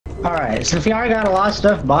Alright, so if you already got a lot of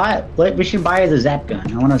stuff bought, we should buy the zap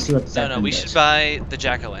gun. I want to see what the zap gun No, we does. should buy the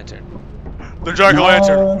jack-o'-lantern. The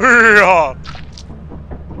jack-o'-lantern! No.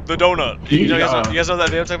 The donut. You guys know that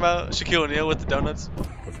video I'm talking about? Shaquille O'Neal with the donuts?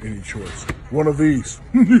 Of any choice. One of these.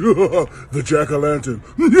 The jack-o'-lantern.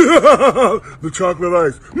 The chocolate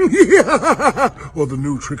ice. Or the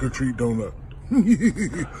new trick-or-treat donut.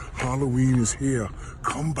 Halloween is here.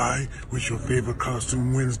 Come by with your favorite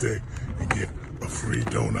costume Wednesday and get a free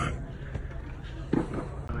donut.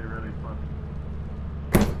 Really fun.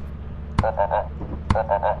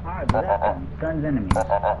 Alright, but that guns enemies.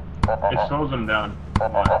 It slows them down.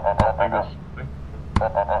 Like this.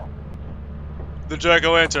 The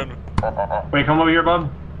jack-o'-lantern. Wait, come over here, bud.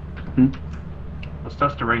 Let's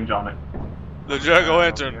test the range on it. The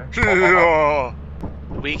jack-o'-lantern.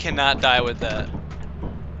 We cannot die with that.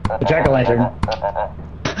 The jack-o'-lantern.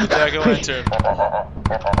 The jack-o'-lantern.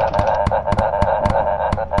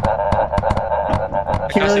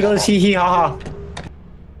 He really goes hee hee ha ha.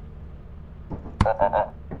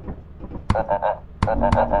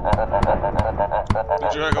 The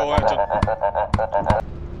jack-o'-lantern.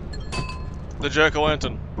 The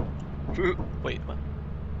jack-o'-lantern. Wait, what?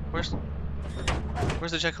 Where's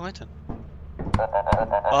the jack-o'-lantern?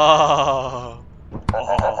 Oh.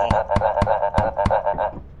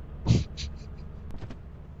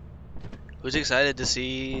 Who's excited to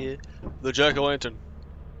see the jack-o'-lantern?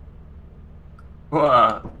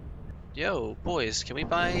 What? Yo, boys, can we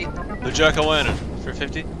buy the jack-o'-lantern for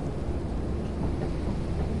 50?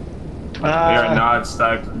 Yeah, no, it's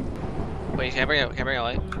stacked. Wait, can I bring a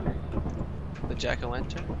light? The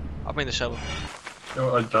jack-o'-lantern? I'll bring the shovel.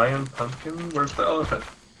 Yo, a giant pumpkin? Where's the elephant?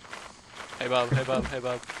 Hey Bob, hey Bob, hey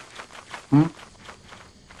Bob.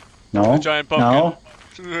 No. The giant pumpkin.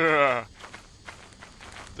 No.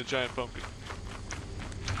 The giant pumpkin.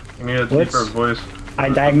 You need a deeper voice. I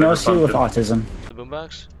diagnosed you with autism. The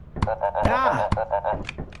boombox? Ah!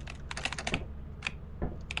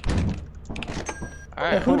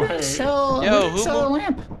 Alright. Who did sell, Yo, who did sell a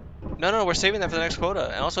lamp? No, we're saving that for the next quota.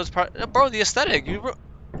 And also it's part bro, the aesthetic.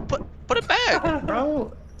 Put it back.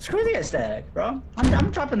 Bro, screw the aesthetic, bro.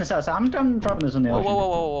 I'm dropping this outside. I'm dropping this on the ocean.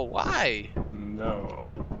 Whoa, why? No.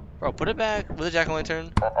 Bro, put it back with the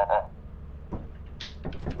jack-o'-lantern.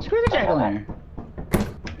 Screw the jack-o'-lantern.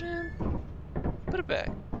 Man, put it back.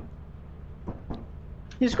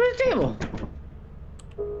 You screw the table.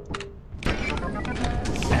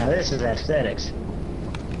 Now this is aesthetics.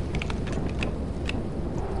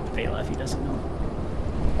 Fail if he doesn't know.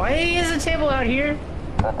 Why is the table out here?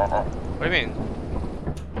 What do you mean?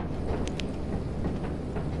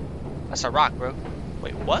 That's a rock, bro.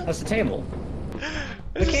 Wait, what? That's the table.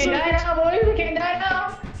 We can't die now, boys. We can't die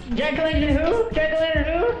now. Jack-o'-lantern who?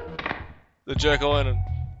 Jack-o'-lantern who? The jack-o'-lantern.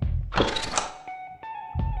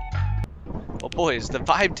 Well, boys, the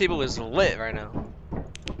vibe table is lit right now.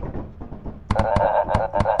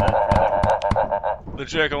 The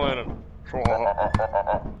jack-o'-lantern.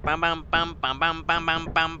 Bam bam bam bam bam bam bam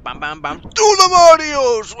bam bam bam bam. Do the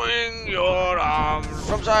Mario! Swing your arms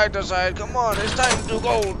from side to side. Come on, it's time to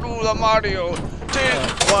go. Do the Mario.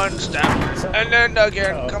 Take one step and then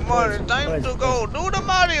again. Come on, it's time to go. Do the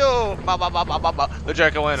Mario. Ba ba ba ba ba ba. The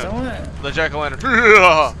jack-o'-lantern. The jack-o'-lantern.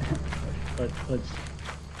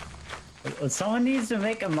 Someone needs to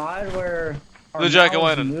make a mod where the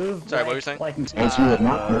jack-o'-lantern. Sorry, what were you saying?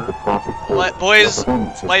 Boys,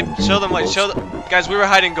 show them, guys, we were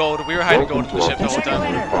hiding gold. We were hiding gold in the ship the whole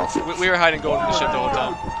time. We were hiding gold in the ship the whole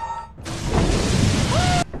time.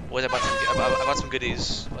 Boys, I bought some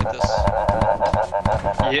goodies like this.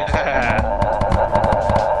 Yeah.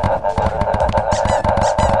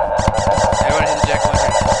 Everyone hit the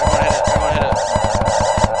jack-o'-lantern. Everyone hit it.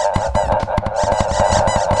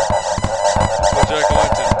 The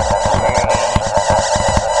jack-o'-lantern.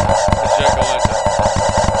 The jack-o'-lantern.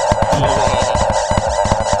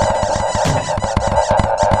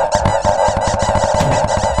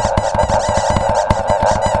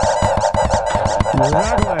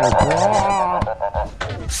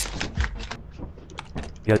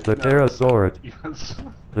 Get the pterosaur. Yes.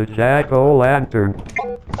 The jack-o'-lantern.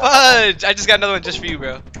 Fudge! I just got another one just for you,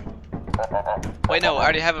 bro. Wait, no, I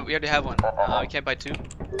already have it. We already have one. We can't buy two.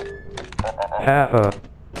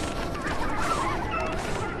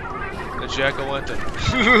 The jack-o'-lantern.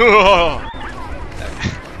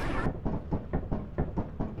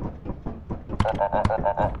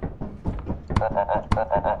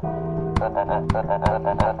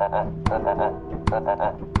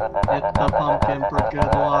 Hit the pumpkin for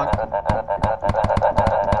good luck.